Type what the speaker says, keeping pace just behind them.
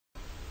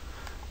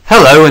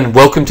Hello and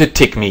welcome to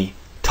TiCME,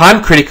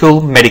 Time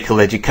Critical Medical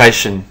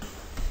Education.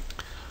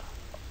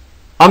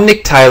 I'm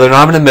Nick Taylor and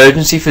I'm an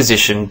emergency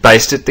physician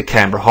based at the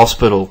Canberra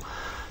Hospital.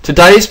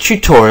 Today's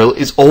tutorial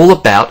is all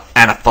about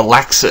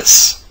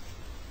anaphylaxis.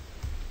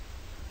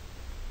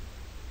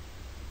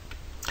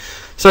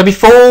 So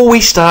before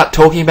we start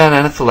talking about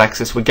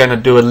anaphylaxis, we're going to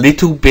do a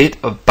little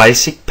bit of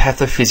basic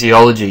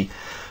pathophysiology.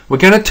 We're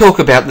going to talk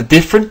about the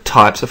different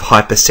types of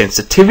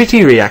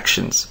hypersensitivity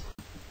reactions.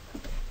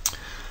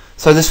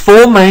 So there's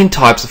four main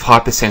types of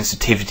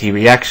hypersensitivity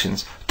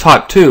reactions.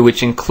 Type 2,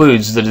 which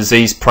includes the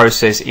disease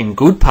process in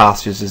good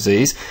pastures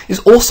disease, is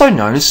also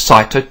known as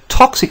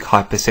cytotoxic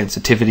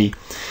hypersensitivity.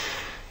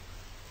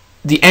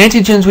 The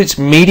antigens which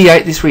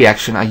mediate this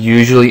reaction are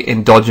usually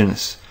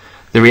endogenous.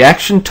 The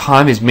reaction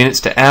time is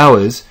minutes to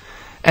hours,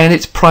 and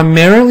it's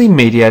primarily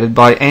mediated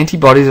by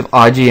antibodies of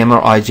IgM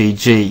or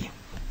IgG.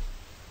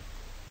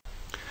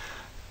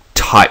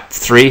 Type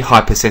 3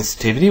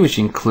 hypersensitivity, which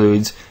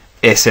includes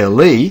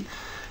SLE,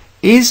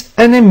 is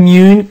an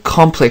immune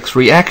complex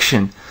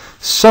reaction.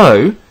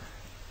 So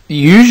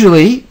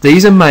usually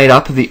these are made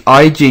up of the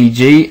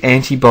IgG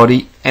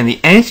antibody, and the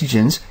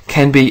antigens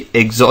can be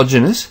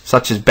exogenous,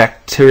 such as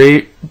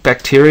bacteria,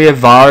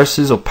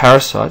 viruses or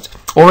parasites,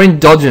 or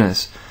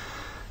endogenous,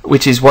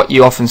 which is what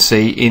you often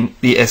see in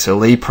the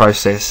SLE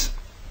process.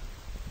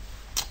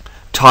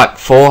 Type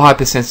 4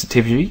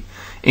 hypersensitivity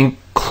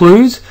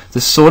includes the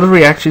sort of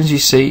reactions you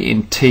see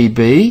in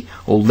TB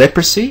or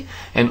leprosy,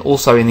 and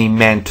also in the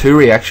MAN2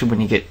 reaction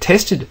when you get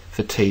tested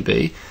for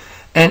TB,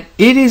 and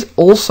it is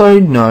also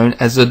known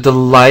as a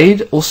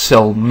delayed or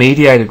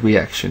cell-mediated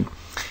reaction.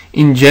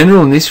 In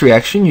general, in this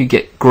reaction you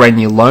get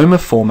granuloma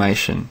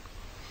formation.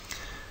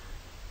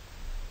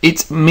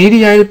 It's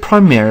mediated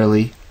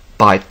primarily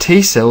by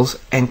T cells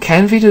and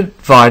can be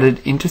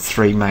divided into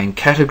three main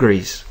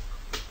categories.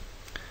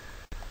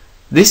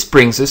 This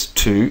brings us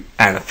to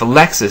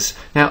anaphylaxis.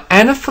 Now,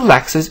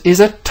 anaphylaxis is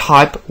a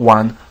type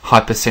 1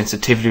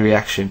 hypersensitivity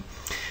reaction.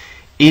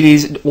 It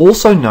is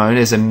also known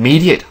as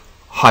immediate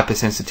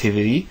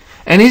hypersensitivity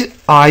and is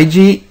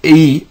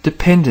IgE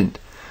dependent.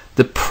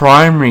 The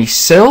primary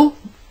cell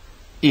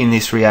in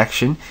this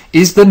reaction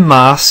is the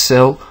mast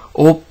cell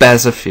or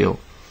basophil.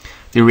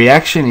 The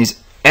reaction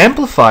is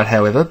amplified,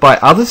 however, by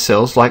other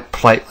cells like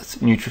platelets,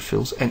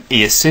 neutrophils, and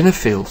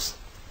eosinophils.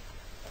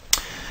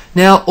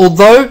 Now,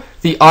 although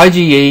the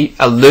IgE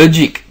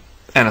allergic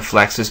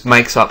anaphylaxis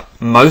makes up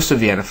most of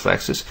the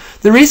anaphylaxis,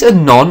 there is a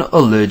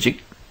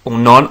non-allergic or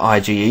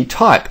non-IgE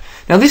type.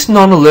 Now, this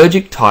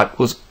non-allergic type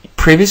was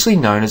previously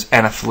known as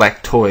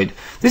anaphylactoid.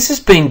 This has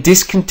been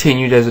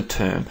discontinued as a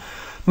term,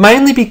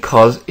 mainly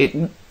because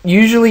it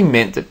usually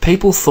meant that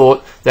people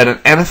thought that an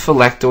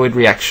anaphylactoid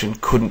reaction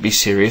couldn't be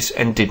serious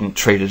and didn't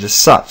treat it as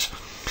such.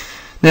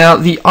 Now,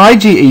 the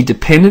IgE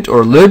dependent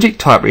or allergic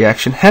type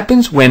reaction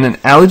happens when an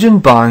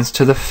allergen binds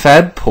to the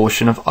Fab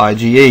portion of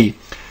IgE.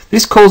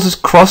 This causes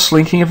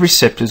cross-linking of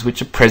receptors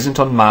which are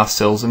present on mast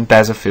cells and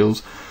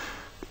basophils,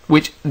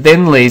 which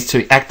then leads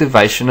to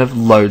activation of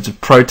loads of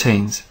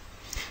proteins.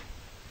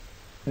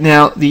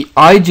 Now, the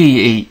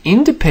IgE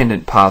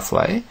independent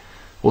pathway,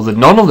 or the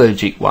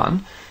non-allergic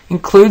one,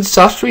 includes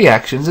such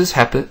reactions as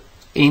happen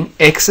in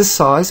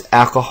exercise,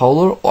 alcohol,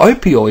 or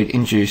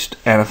opioid-induced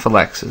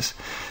anaphylaxis.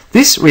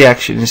 This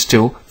reaction is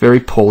still very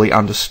poorly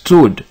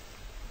understood,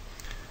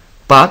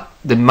 but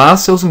the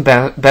mast cells and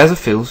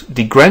basophils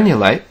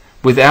degranulate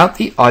without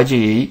the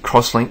IgE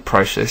cross-link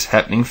process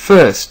happening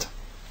first.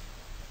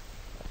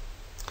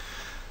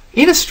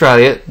 In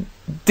Australia,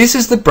 this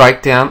is the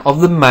breakdown of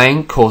the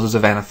main causes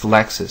of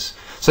anaphylaxis.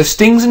 So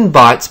stings and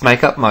bites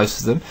make up most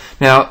of them.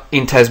 Now,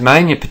 in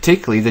Tasmania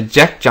particularly, the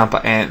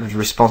jackjumper ant is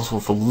responsible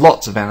for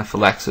lots of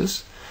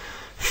anaphylaxis.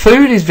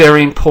 Food is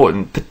very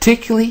important,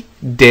 particularly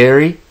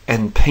dairy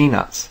and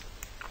peanuts.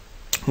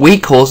 We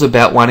cause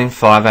about 1 in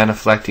 5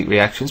 anaphylactic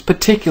reactions,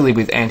 particularly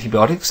with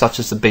antibiotics such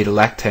as the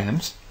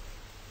beta-lactams.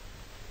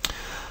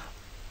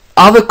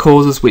 Other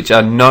causes which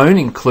are known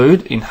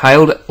include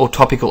inhaled or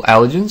topical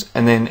allergens,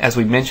 and then, as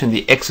we mentioned,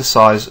 the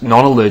exercise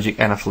non-allergic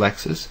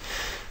anaphylaxis.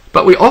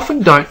 But we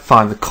often don't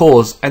find the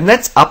cause, and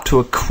that's up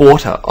to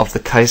 1/4 of the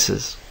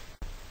cases.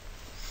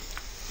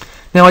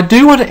 Now, I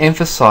do want to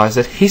emphasize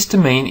that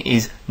histamine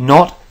is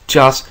not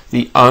just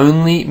the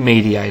only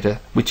mediator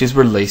which is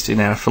released in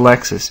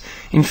anaphylaxis.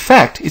 In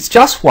fact, it's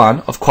just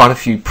one of quite a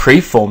few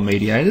preformed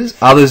mediators.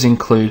 Others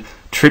include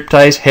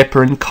tryptase,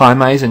 heparin,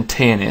 chymase, and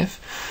TNF.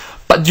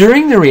 But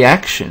during the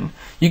reaction,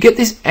 you get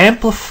this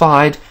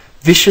amplified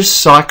vicious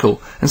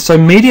cycle, and so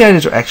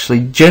mediators are actually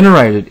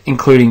generated,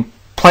 including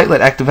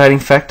platelet activating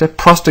factor,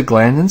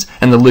 prostaglandins,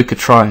 and the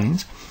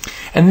leukotrienes.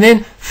 And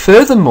then,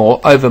 furthermore,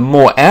 over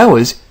more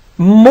hours,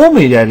 more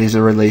mediators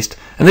are released,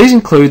 and these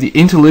include the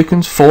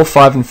interleukins 4,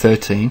 5, and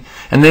 13,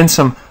 and then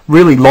some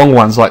really long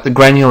ones like the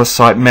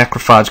granulocyte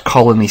macrophage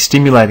colony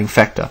stimulating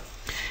factor.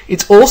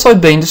 It's also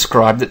been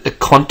described that the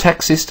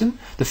contact system,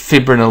 the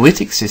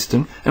fibrinolytic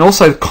system, and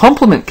also the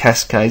complement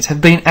cascades have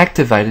been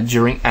activated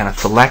during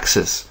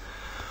anaphylaxis.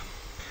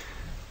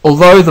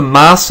 Although the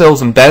mast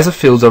cells and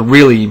basophils are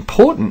really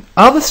important,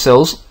 other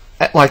cells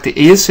like the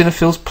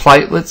eosinophils,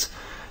 platelets,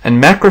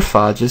 and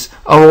macrophages,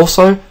 are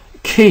also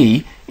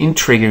key in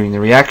triggering the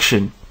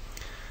reaction.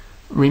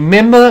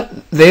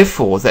 Remember,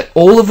 therefore, that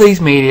all of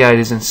these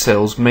mediators and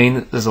cells mean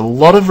that there's a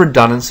lot of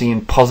redundancy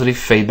and positive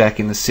feedback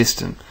in the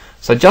system.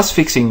 So just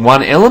fixing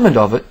one element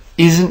of it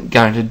isn't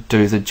going to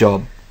do the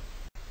job.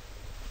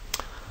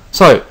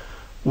 So,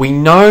 we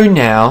know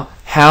now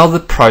how the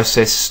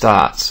process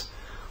starts.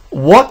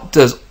 What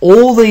does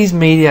all these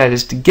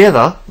mediators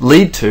together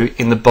lead to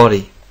in the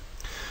body?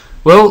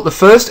 Well, the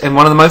first and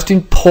one of the most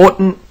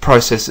important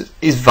processes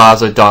is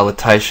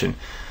vasodilatation.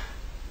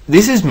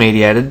 This is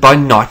mediated by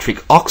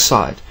nitric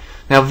oxide.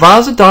 Now,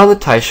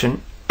 vasodilatation,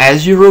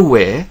 as you're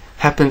aware,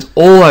 happens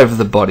all over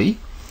the body,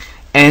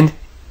 and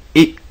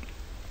it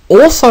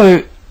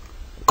also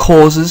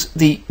causes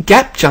the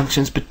gap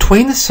junctions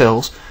between the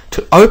cells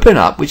to open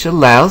up, which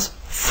allows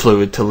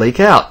fluid to leak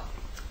out.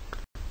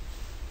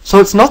 So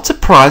it's not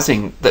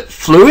surprising that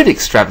fluid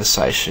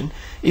extravasation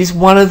is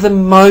one of the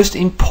most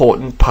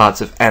important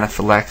parts of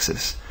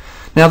anaphylaxis.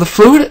 Now, the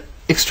fluid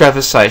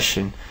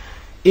extravasation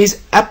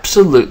is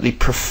absolutely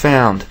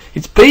profound.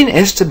 It's been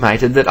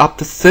estimated that up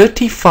to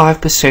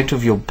 35%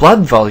 of your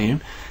blood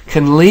volume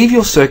can leave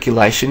your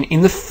circulation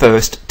in the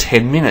first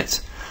 10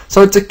 minutes.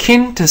 So it's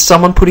akin to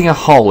someone putting a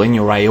hole in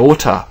your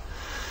aorta.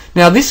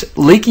 Now, this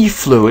leaky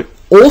fluid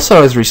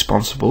also is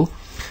responsible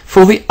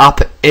for the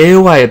upper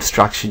airway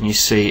obstruction you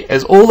see,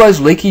 as all those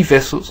leaky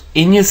vessels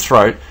in your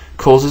throat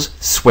causes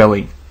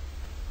swelling.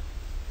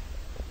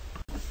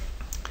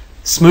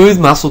 Smooth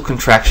muscle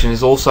contraction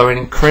is also an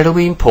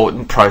incredibly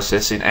important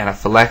process in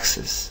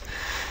anaphylaxis.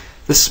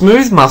 The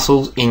smooth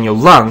muscles in your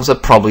lungs are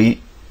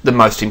probably the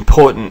most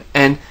important,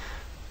 and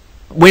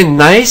when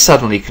they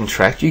suddenly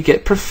contract, you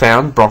get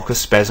profound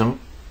bronchospasm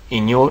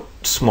in your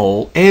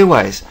small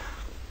airways.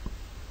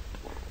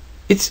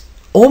 It's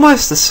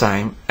almost the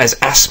same as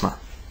asthma.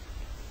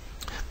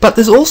 But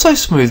there's also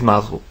smooth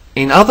muscle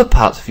in other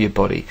parts of your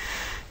body.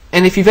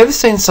 And if you've ever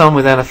seen someone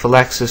with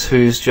anaphylaxis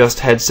who's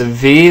just had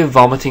severe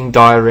vomiting,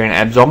 diarrhea and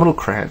abdominal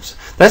cramps,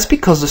 that's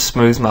because the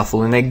smooth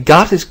muscle in their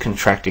gut is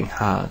contracting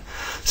hard.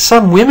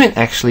 Some women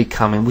actually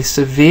come in with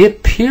severe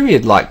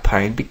period-like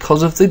pain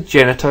because of the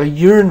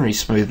genitourinary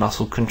smooth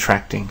muscle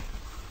contracting.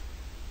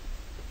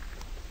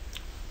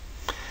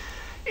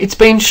 It's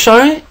been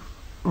shown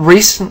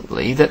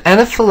recently that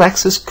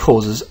anaphylaxis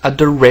causes a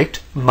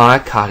direct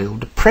myocardial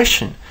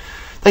depression.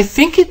 They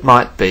think it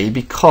might be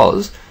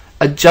because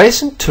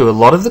adjacent to a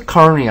lot of the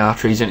coronary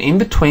arteries and in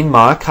between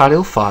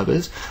myocardial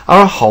fibres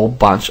are a whole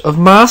bunch of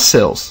mast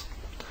cells.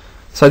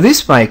 So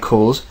this may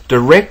cause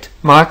direct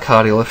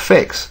myocardial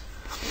effects.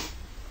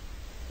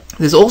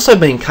 There's also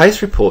been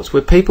case reports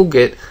where people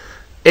get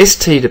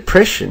ST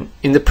depression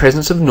in the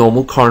presence of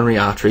normal coronary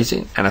arteries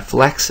in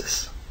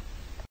anaphylaxis.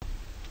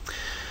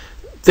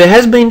 There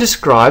has been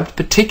described,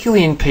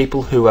 particularly in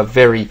people who are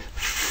very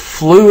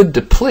fluid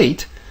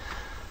deplete,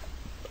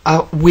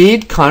 a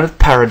weird kind of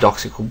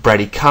paradoxical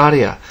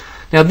bradycardia.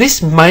 Now,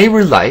 this may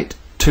relate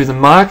to the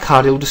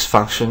myocardial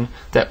dysfunction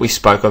that we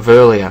spoke of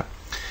earlier.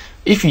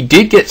 If you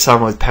did get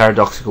someone with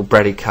paradoxical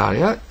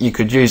bradycardia, you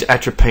could use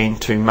atropine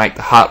to make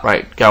the heart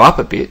rate go up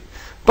a bit,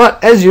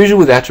 but as usual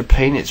with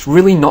atropine, it's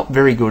really not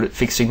very good at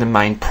fixing the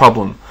main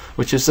problem,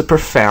 which is the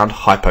profound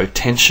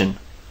hypotension.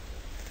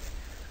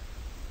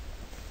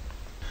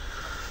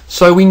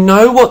 So we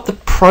know what the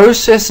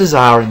processes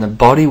are in the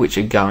body which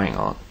are going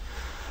on.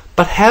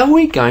 But how are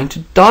we going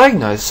to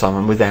diagnose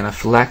someone with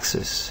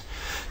anaphylaxis?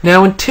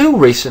 Now, until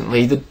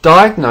recently, the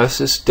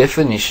diagnosis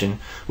definition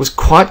was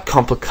quite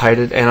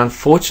complicated and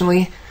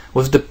unfortunately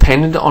was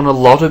dependent on a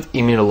lot of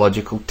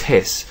immunological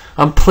tests.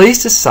 I'm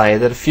pleased to say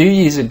that a few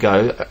years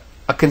ago,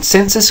 a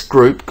consensus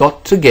group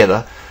got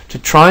together to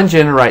try and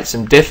generate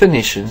some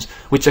definitions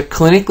which are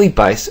clinically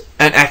based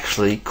and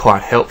actually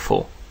quite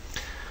helpful.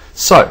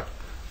 So,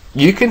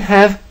 you can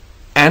have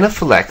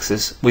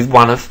anaphylaxis with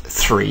one of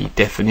three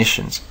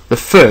definitions. The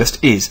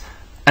first is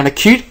an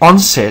acute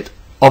onset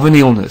of an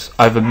illness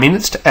over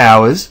minutes to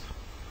hours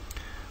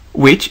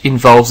which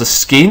involves the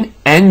skin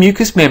and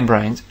mucous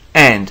membranes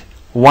and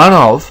one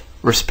of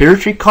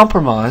respiratory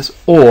compromise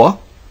or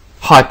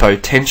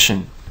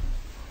hypotension.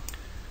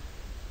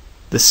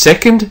 The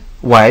second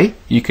way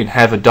you can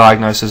have a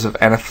diagnosis of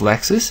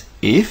anaphylaxis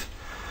if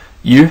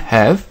you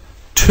have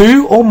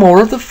two or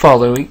more of the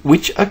following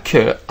which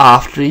occur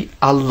after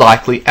a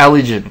likely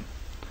allergen.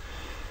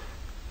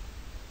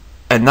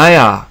 And they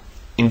are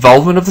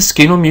involvement of the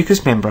skin or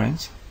mucous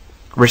membranes,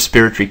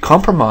 respiratory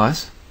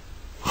compromise,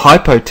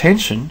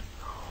 hypotension,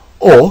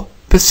 or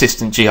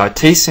persistent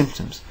GIT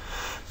symptoms.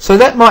 So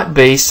that might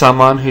be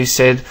someone who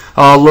said,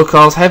 oh look,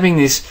 I was having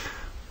this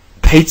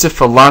pizza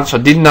for lunch, I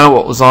didn't know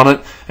what was on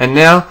it, and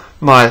now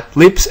my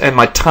lips and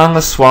my tongue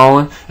are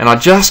swollen and I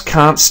just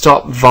can't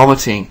stop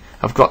vomiting.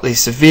 I've got these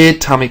severe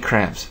tummy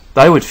cramps.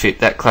 They would fit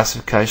that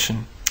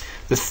classification.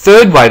 The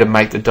third way to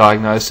make the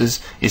diagnosis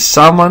is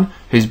someone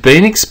who's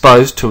been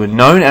exposed to a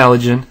known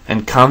allergen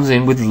and comes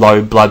in with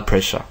low blood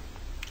pressure.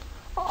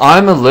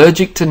 I'm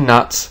allergic to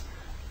nuts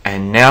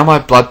and now my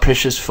blood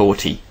pressure's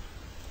 40.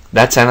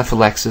 That's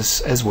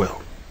anaphylaxis as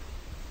well.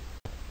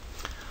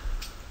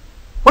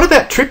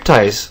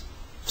 tryptase.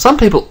 Some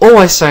people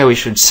always say we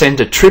should send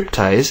a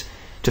tryptase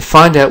to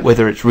find out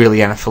whether it's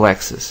really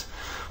anaphylaxis.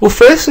 Well,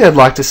 firstly, I'd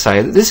like to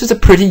say that this is a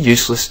pretty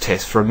useless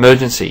test for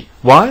emergency.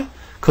 Why?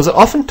 Because it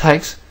often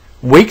takes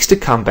weeks to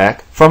come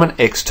back from an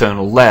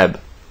external lab.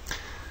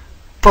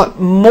 But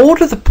more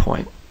to the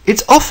point,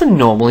 it's often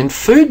normal in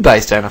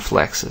food-based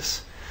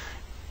anaphylaxis.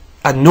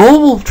 A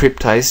normal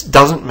tryptase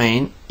doesn't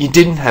mean you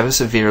didn't have a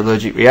severe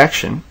allergic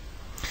reaction,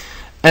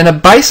 and a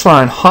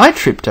baseline high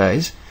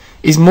tryptase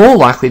is more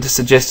likely to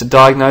suggest a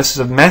diagnosis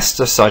of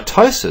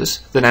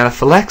mastocytosis than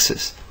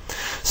anaphylaxis.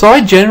 So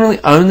I generally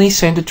only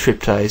send a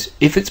tryptase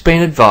if it's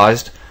been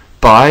advised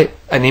by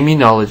an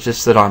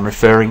immunologist that I'm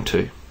referring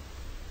to.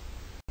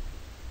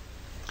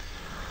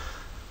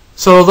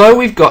 So although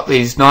we've got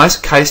these nice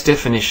case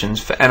definitions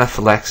for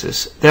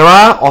anaphylaxis, there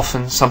are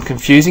often some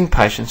confusing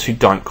patients who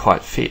don't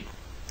quite fit.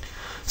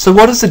 So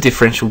what is the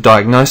differential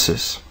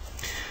diagnosis?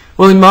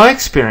 Well, in my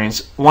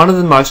experience, one of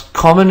the most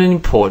common and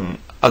important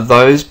are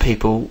those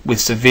people with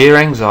severe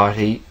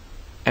anxiety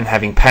and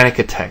having panic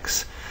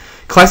attacks.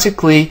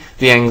 Classically,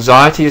 the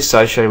anxiety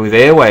associated with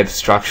airway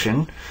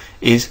obstruction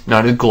is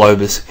known as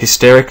globus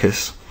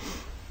hystericus.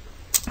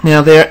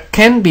 Now, there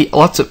can be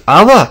lots of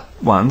other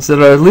ones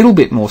that are a little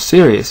bit more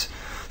serious,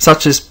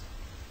 such as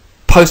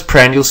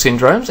postprandial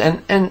syndromes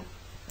and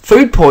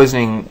food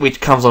poisoning,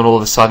 which comes on all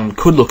of a sudden,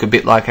 could look a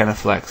bit like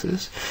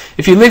anaphylaxis.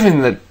 If you live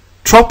in the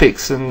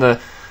tropics and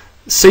the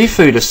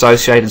seafood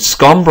associated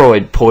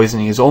scombroid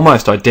poisoning is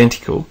almost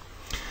identical,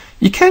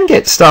 you can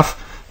get stuff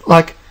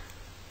like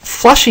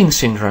flushing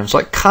syndromes,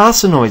 like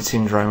carcinoid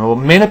syndrome or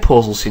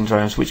menopausal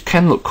syndromes, which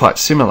can look quite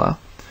similar.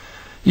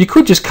 You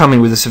could just come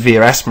in with a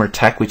severe asthma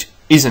attack, which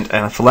isn't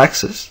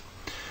anaphylaxis.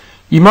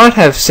 You might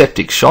have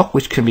septic shock,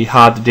 which can be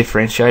hard to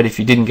differentiate if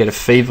you didn't get a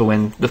fever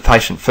when the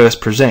patient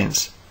first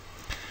presents.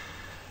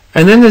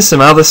 And then there's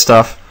some other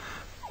stuff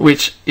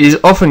which is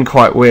often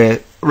quite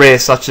rare,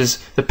 such as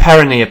the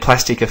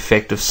paraneoplastic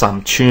effect of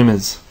some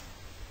tumours.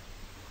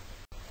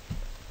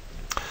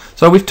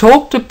 So we've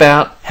talked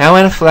about how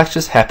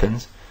anaphylaxis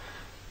happens,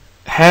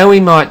 how we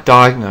might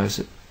diagnose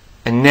it,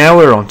 and now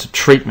we're on to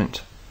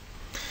treatment.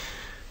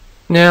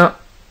 Now,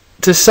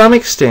 to some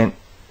extent,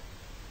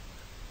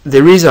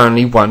 there is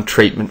only one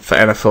treatment for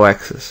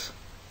anaphylaxis.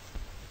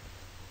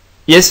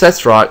 Yes,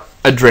 that's right,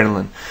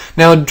 adrenaline.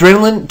 Now,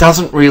 adrenaline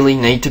doesn't really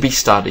need to be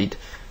studied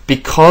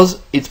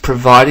because it's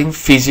providing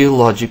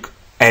physiologic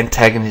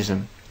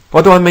antagonism.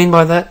 What do I mean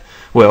by that?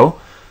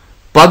 Well,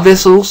 blood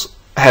vessels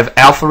have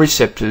alpha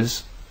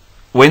receptors.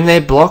 When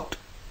they're blocked,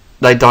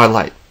 they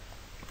dilate.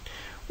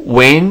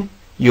 When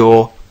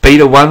your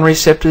beta 1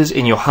 receptors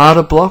in your heart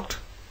are blocked,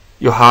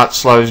 your heart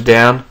slows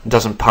down and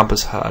doesn't pump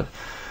as hard.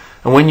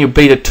 And when your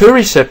beta 2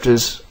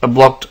 receptors are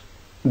blocked,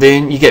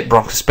 then you get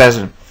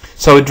bronchospasm.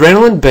 So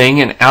adrenaline,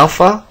 being an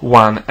alpha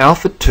 1,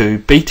 alpha 2,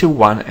 beta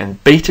 1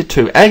 and beta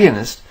 2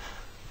 agonist,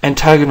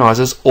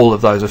 antagonises all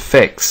of those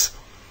effects.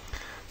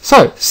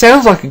 So,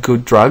 sounds like a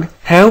good drug.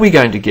 How are we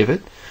going to give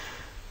it?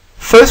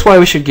 First way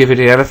we should give it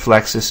in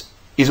anaphylaxis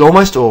is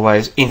almost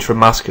always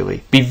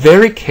intramuscularly. Be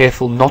very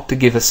careful not to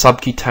give a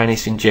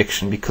subcutaneous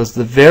injection because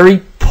the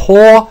very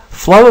poor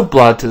flow of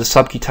blood to the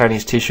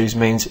subcutaneous tissues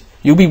means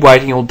you'll be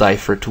waiting all day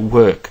for it to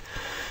work.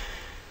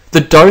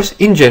 The dose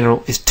in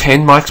general is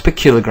 10 mics per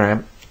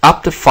kilogram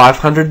up to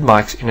 500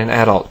 mics in an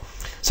adult.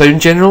 So in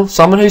general,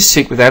 someone who's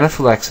sick with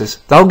anaphylaxis,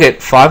 they'll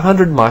get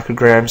 500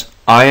 micrograms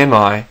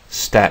IMI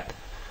stat.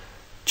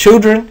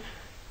 Children,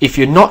 if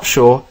you're not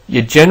sure,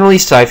 you're generally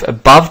safe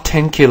above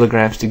 10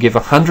 kilograms to give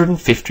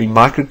 150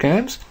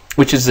 micrograms,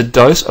 which is the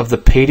dose of the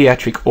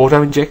pediatric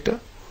autoinjector.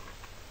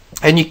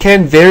 And you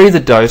can vary the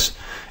dose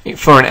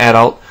for an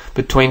adult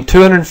between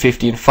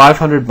 250 and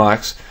 500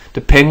 mics,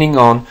 depending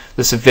on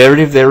the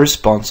severity of their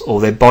response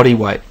or their body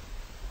weight.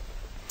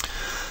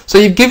 So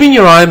you've given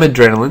your IM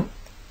adrenaline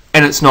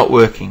and it's not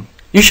working.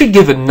 You should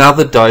give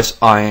another dose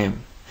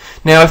IM.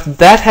 Now if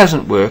that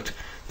hasn't worked,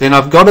 then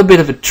I've got a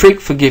bit of a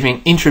trick for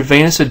giving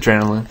intravenous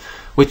adrenaline,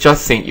 which I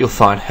think you'll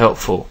find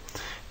helpful.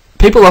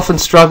 People often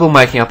struggle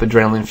making up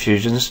adrenaline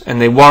infusions and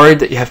they're worried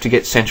that you have to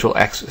get central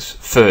access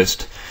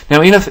first.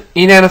 Now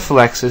in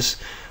anaphylaxis,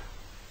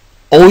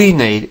 all you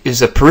need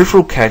is a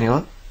peripheral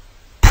cannula,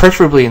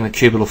 preferably in the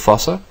cubital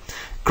fossa.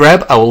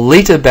 Grab a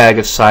litre bag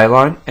of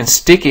saline and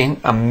stick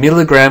in a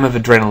milligram of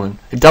adrenaline.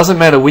 It doesn't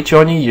matter which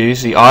one you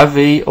use, the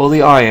IV or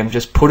the IM,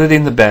 just put it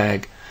in the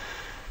bag.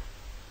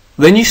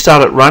 Then you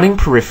start it running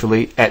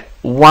peripherally at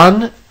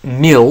 1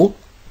 mil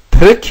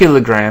per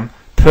kilogram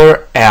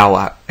per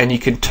hour, and you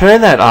can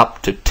turn that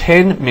up to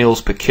 10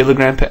 mils per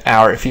kilogram per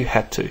hour if you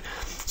had to.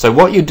 So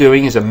what you're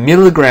doing is a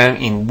milligram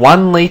in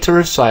 1 litre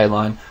of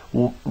saline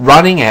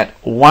running at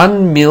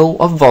 1 mil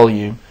of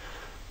volume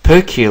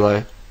per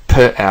kilo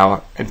per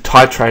hour and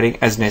titrating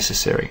as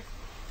necessary.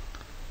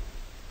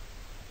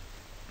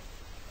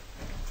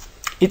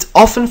 It's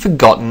often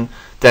forgotten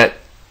that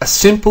a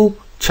simple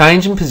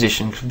change in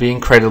position can be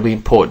incredibly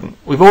important.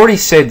 We've already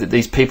said that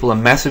these people are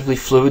massively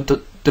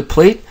fluid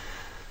deplete,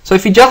 so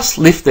if you just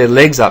lift their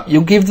legs up,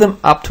 you'll give them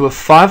up to a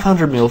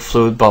 500 ml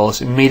fluid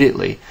bolus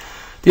immediately.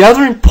 The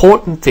other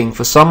important thing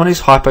for someone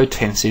who's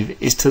hypotensive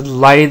is to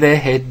lay their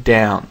head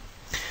down.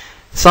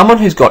 Someone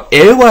who's got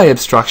airway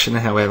obstruction,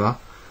 however,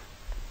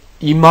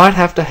 you might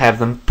have to have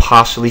them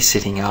partially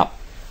sitting up.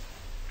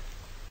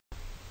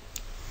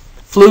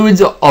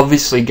 Fluids are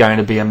obviously going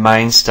to be a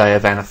mainstay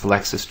of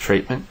anaphylaxis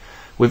treatment.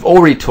 We've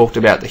already talked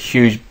about the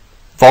huge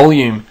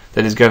volume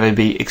that is going to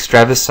be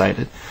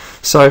extravasated,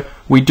 so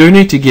we do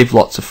need to give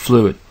lots of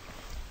fluid.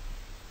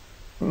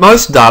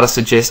 Most data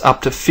suggests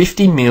up to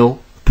 50 ml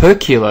per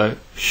kilo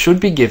should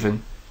be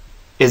given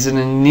as an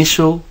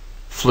initial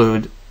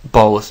fluid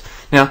bolus.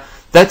 Now,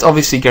 that's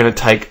obviously going to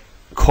take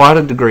quite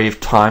a degree of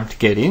time to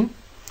get in.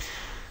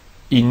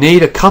 You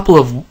need a couple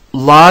of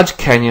large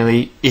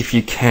cannulae if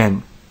you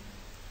can.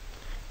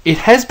 It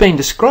has been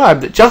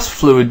described that just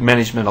fluid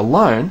management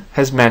alone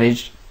has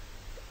managed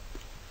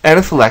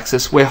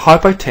anaphylaxis where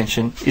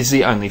hypotension is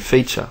the only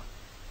feature.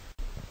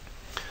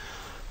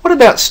 What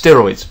about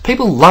steroids?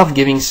 People love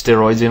giving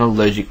steroids in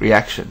allergic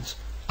reactions.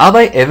 Are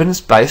they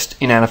evidence-based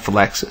in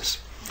anaphylaxis?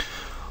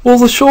 Well,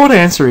 the short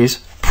answer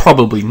is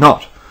probably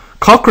not.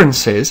 Cochrane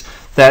says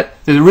that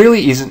there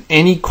really isn't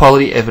any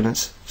quality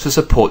evidence to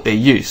support their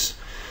use.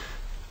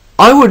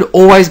 I would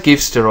always give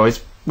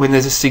steroids when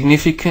there's a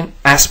significant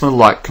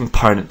asthma-like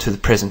component to the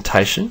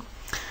presentation,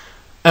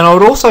 and I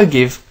would also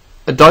give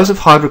a dose of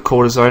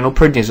hydrocortisone or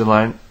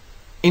prednisolone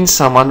in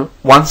someone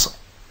once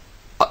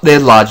they're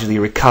largely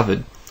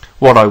recovered.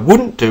 What I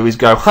wouldn't do is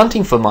go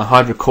hunting for my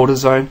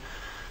hydrocortisone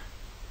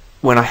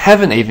when I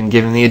haven't even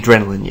given the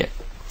adrenaline yet.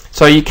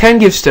 So you can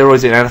give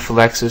steroids in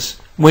anaphylaxis.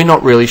 We're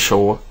not really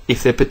sure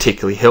if they're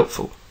particularly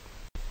helpful.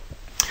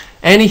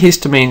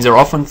 Antihistamines are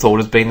often thought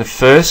as being the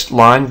first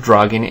line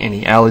drug in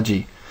any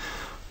allergy.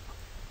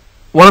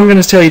 What I'm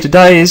going to tell you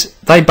today is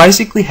they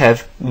basically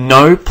have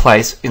no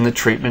place in the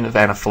treatment of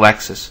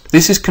anaphylaxis.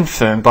 This is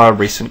confirmed by a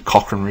recent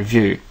Cochrane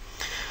review.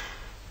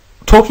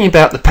 Talking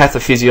about the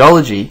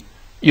pathophysiology,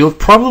 you'll have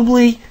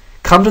probably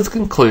come to the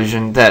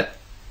conclusion that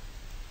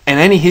an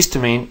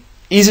antihistamine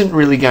isn't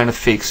really going to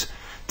fix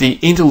the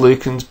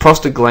interleukins,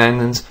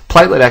 prostaglandins,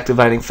 platelet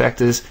activating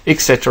factors,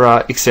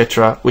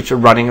 etc., which are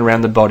running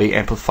around the body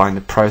amplifying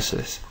the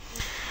process.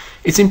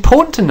 It's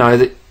important to know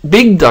that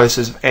big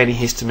doses of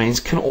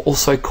antihistamines can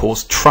also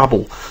cause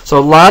trouble. So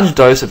a large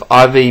dose of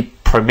IV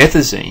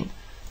promethazine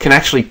can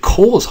actually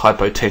cause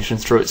hypotension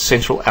through its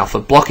central alpha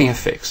blocking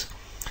effects.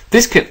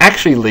 This can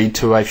actually lead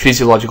to a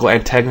physiological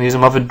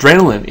antagonism of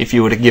adrenaline if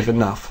you were to give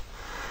enough.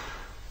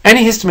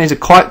 Antihistamines are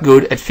quite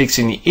good at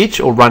fixing the itch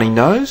or runny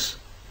nose,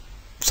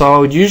 so I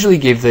would usually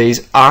give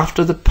these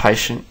after the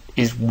patient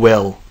is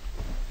well.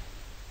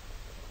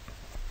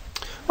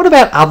 What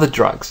about other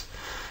drugs?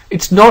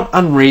 It's not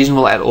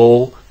unreasonable at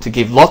all to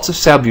give lots of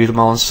salbutamol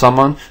on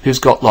someone who's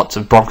got lots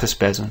of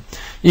bronchospasm.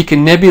 You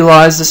can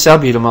nebulize the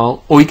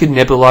salbutamol, or you can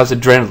nebulize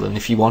adrenaline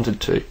if you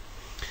wanted to.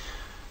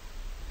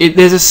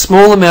 There's a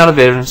small amount of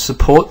evidence to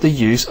support the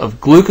use of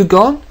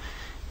glucagon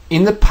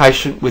in the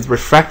patient with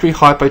refractory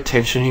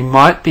hypotension who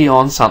might be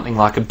on something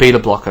like a beta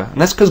blocker, and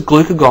that's because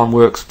glucagon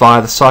works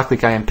via the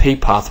cyclic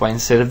AMP pathway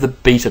instead of the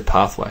beta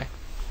pathway.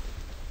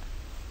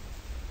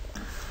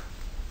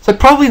 So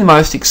probably the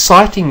most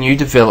exciting new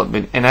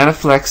development in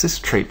anaphylaxis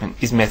treatment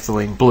is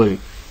methylene blue.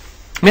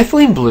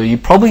 Methylene blue you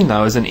probably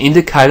know as an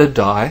indicator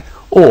dye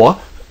or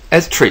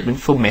as treatment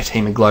for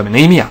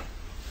methemoglobinemia.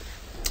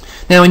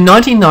 Now in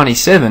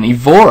 1997,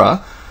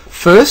 Evora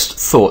first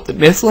thought that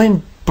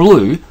methylene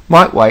blue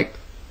might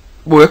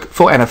work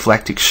for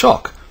anaphylactic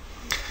shock.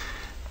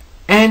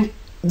 And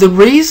the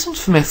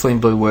reasons for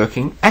methylene blue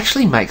working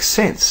actually makes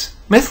sense.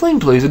 Methylene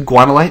blue is a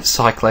guanylate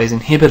cyclase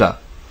inhibitor.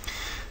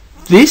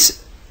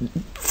 This,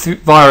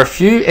 via a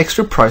few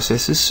extra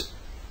processes,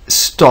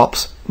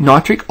 stops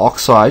nitric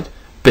oxide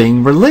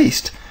being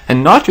released.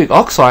 And nitric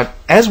oxide,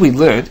 as we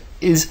learned,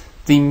 is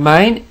the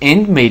main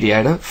end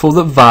mediator for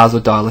the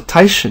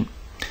vasodilatation.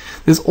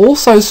 There's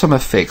also some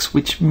effects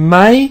which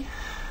may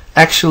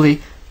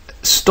actually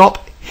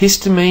stop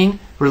histamine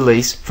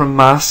release from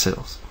mast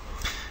cells.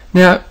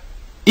 Now,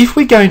 if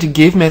we're going to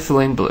give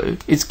methylene blue,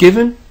 it's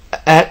given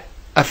at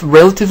a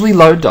relatively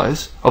low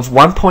dose of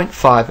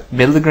 1.5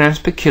 milligrams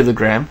per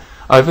kilogram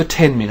over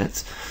 10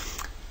 minutes,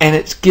 and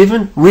it's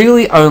given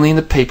really only in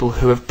the people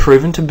who have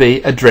proven to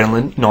be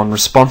adrenaline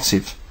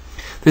non-responsive.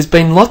 There's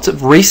been lots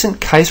of recent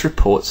case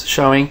reports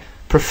showing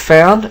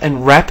profound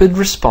and rapid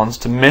response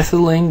to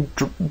methylene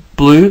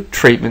blue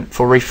treatment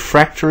for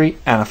refractory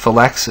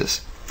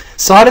anaphylaxis.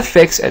 Side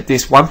effects at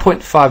this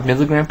 1.5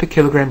 milligram per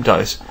kilogram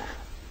dose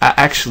are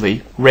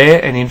actually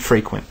rare and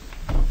infrequent.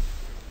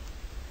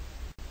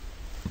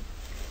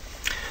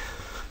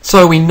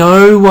 So we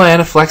know why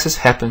anaphylaxis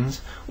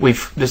happens.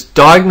 We've just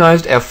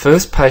diagnosed our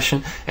first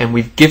patient and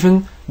we've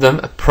given them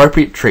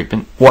appropriate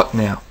treatment. What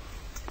now?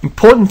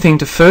 Important thing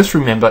to first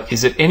remember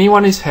is that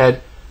anyone who's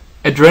had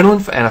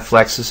adrenaline for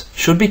anaphylaxis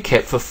should be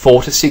kept for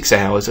 4 to 6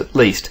 hours at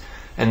least,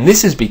 and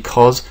this is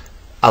because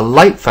a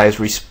late phase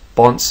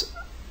response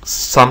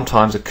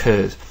sometimes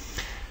occurs.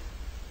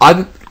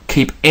 I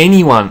keep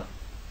anyone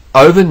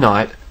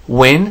overnight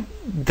when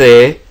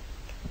their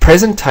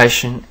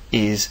presentation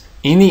is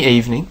in the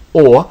evening,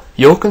 or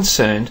you're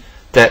concerned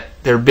that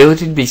their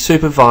ability to be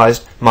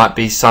supervised might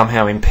be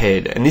somehow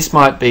impaired. And this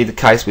might be the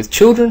case with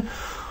children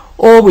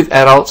or with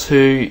adults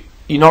who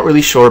you're not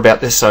really sure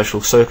about their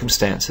social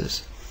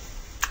circumstances.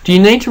 Do you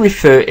need to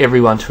refer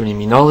everyone to an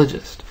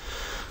immunologist?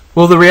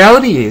 Well, the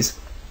reality is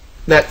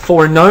that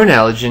for a known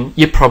allergen,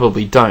 you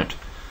probably don't.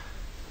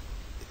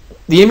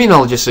 The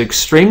immunologists are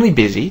extremely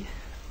busy,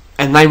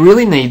 and they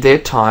really need their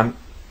time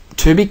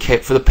to be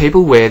kept for the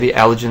people where the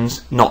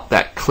allergen's not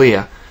that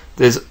clear.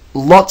 There's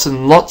lots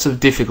and lots of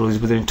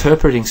difficulties with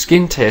interpreting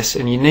skin tests,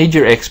 and you need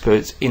your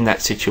experts in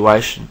that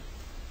situation.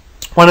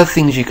 One of the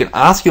things you can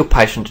ask your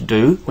patient to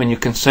do when you're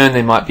concerned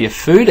there might be a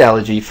food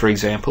allergy, for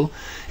example,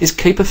 is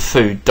keep a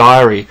food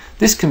diary.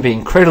 This can be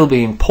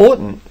incredibly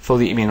important for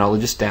the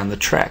immunologist down the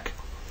track.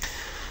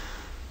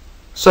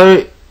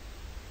 So,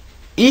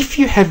 if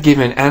you have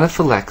given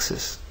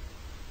anaphylaxis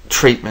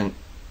treatment,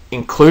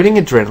 including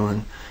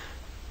adrenaline,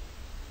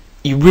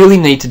 you really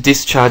need to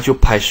discharge your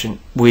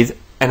patient with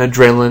an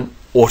adrenaline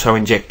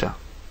auto-injector.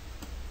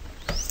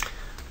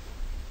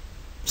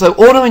 So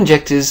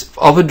auto-injectors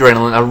of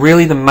adrenaline are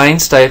really the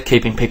mainstay of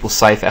keeping people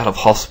safe out of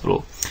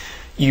hospital.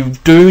 You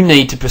do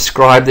need to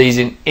prescribe these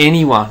in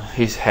anyone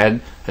who's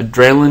had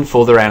adrenaline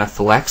for their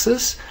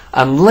anaphylaxis,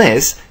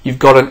 unless you've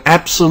got an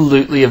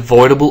absolutely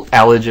avoidable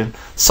allergen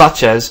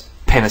such as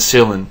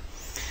penicillin.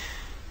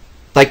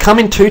 They come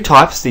in two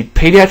types, the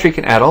pediatric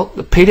and adult.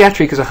 The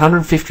pediatric is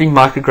 150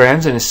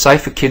 micrograms and is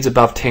safe for kids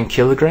above 10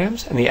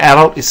 kilograms, and the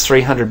adult is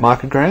 300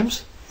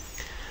 micrograms.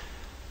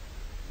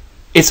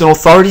 It's an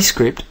authority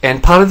script,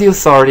 and part of the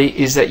authority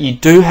is that you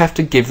do have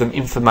to give them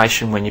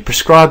information when you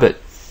prescribe it.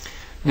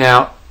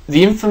 Now,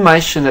 the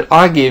information that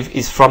I give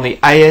is from the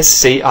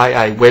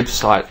ASCIA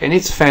website, and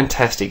it's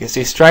fantastic. It's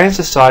the Australian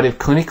Society of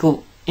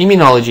Clinical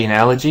Immunology and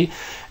Allergy,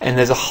 and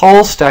there's a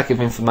whole stack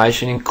of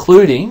information,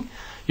 including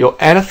your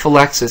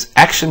anaphylaxis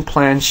action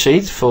plan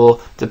sheets for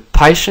the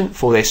patient,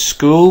 for their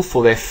school,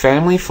 for their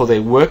family, for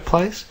their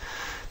workplace.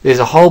 There's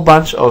a whole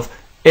bunch of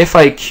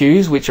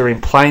FAQs which are in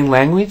plain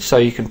language, so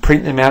you can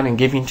print them out and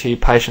give them to your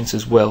patients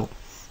as well.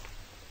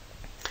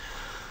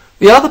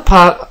 The other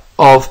part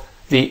of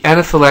the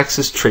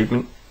anaphylaxis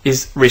treatment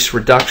is risk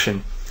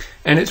reduction,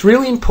 and it's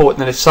really important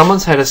that if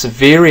someone's had a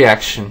severe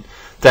reaction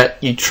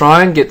that you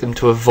try and get them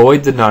to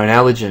avoid the known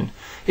allergen.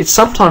 It's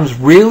sometimes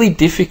really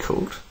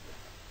difficult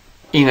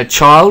in a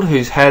child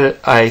who's had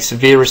a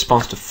severe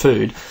response to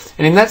food,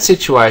 and in that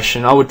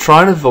situation I would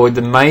try and avoid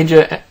the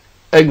major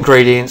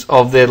ingredients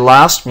of their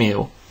last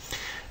meal,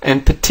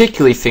 and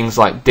particularly things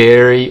like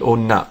dairy or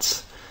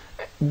nuts.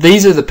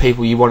 These are the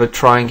people you want to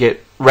try and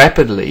get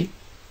rapidly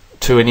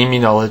to an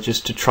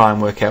immunologist to try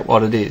and work out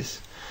what it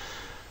is.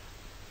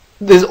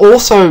 There's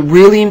also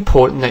really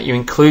important that you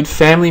include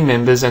family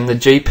members and the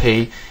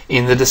GP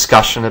in the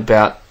discussion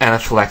about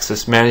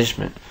anaphylaxis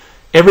management.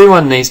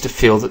 Everyone needs to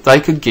feel that they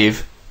could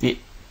give the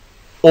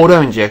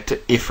auto-injector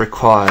if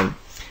required.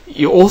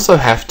 You also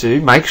have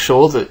to make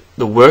sure that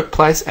the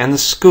workplace and the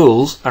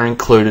schools are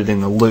included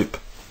in the loop.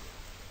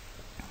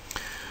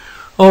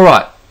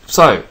 Alright,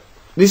 so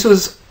this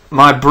was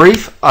my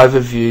brief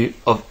overview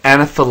of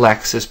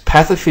anaphylaxis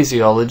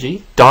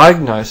pathophysiology,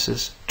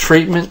 diagnosis,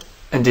 treatment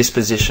and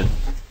disposition.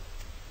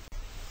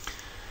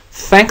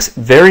 Thanks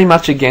very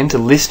much again to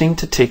listening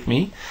to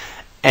TiCME,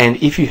 and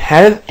if you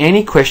have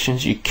any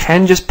questions you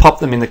can just pop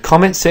them in the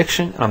comment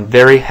section and I'm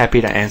very happy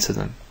to answer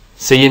them.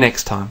 See you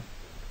next time.